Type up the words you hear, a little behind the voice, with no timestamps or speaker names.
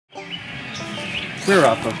Clear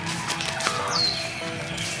off them.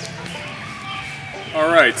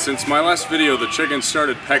 Alright, since my last video, the chickens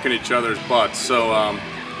started pecking each other's butts, so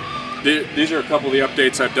these are a couple of the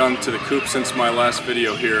updates I've done to the coop since my last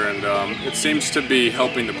video here, and it seems to be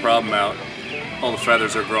helping the problem out. All the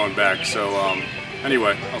feathers are growing back, so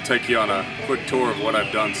anyway, I'll take you on a quick tour of what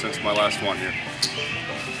I've done since my last one here.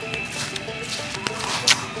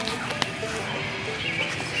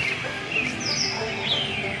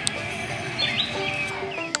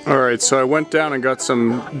 Alright, so I went down and got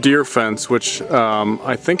some deer fence, which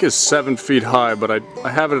I think is 7 feet high, but I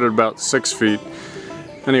have it at about 6 feet.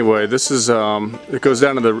 Anyway, this is, it goes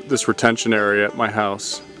down to this retention area at my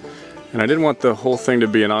house. And I didn't want the whole thing to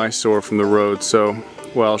be an eyesore from the road, so,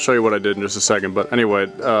 well, I'll show you what I did in just a second. But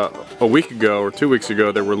anyway, a week ago, or 2 weeks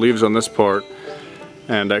ago, there were leaves on this part,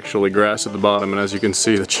 and actually grass at the bottom. And as you can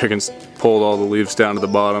see, the chickens pulled all the leaves down to the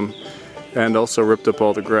bottom, and also ripped up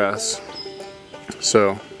all the grass.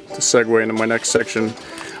 So, to segue into my next section,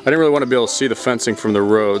 I didn't really want to be able to see the fencing from the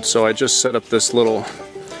road, so I just set up this little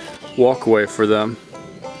walkway for them.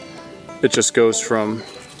 It just goes from,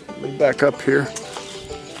 let me back up here.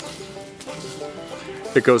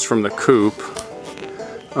 It goes from the coop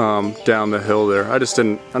down the hill there. I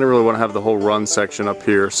didn't really want to have the whole run section up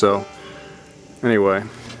here, so anyway.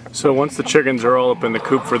 So once the chickens are all up in the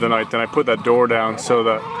coop for the night, then I put that door down so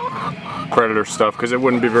that predator stuff, because it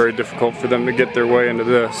wouldn't be very difficult for them to get their way into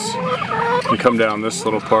this and come down this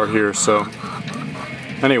little part here. So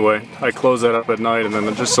anyway, I close that up at night, and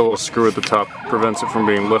then just a little screw at the top prevents it from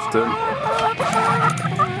being lifted.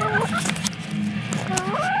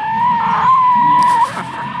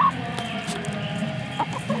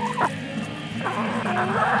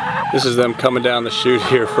 This is them coming down the chute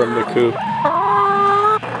here from the coop,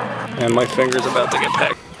 and my finger's about to get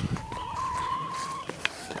pecked.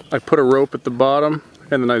 I put a rope at the bottom,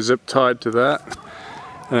 and then I zip tied to that,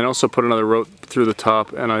 and then also put another rope through the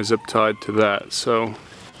top, and I zip tied to that. So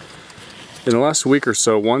in the last week or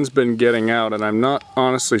so, one's been getting out, and I'm not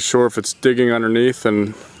honestly sure if it's digging underneath,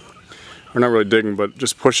 or not really digging, but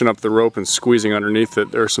just pushing up the rope and squeezing underneath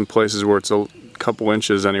it. There are some places where it's a couple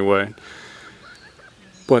inches anyway.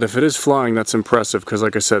 But if it is flying, that's impressive, because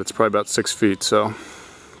like I said, it's probably about 6 feet. So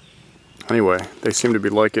anyway, they seem to be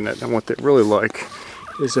liking it, and what they really like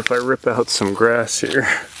is if I rip out some grass here.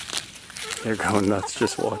 They're going nuts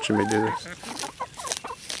just watching me do this.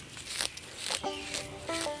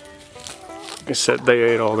 Like I said, they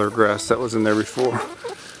ate all their grass that was in there before,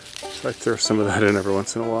 so I throw some of that in every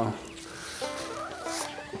once in a while.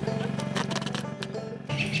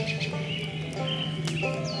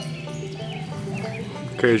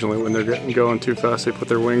 Occasionally when they're getting going too fast, they put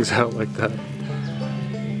their wings out like that.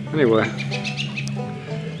 Anyway,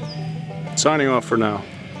 signing off for now.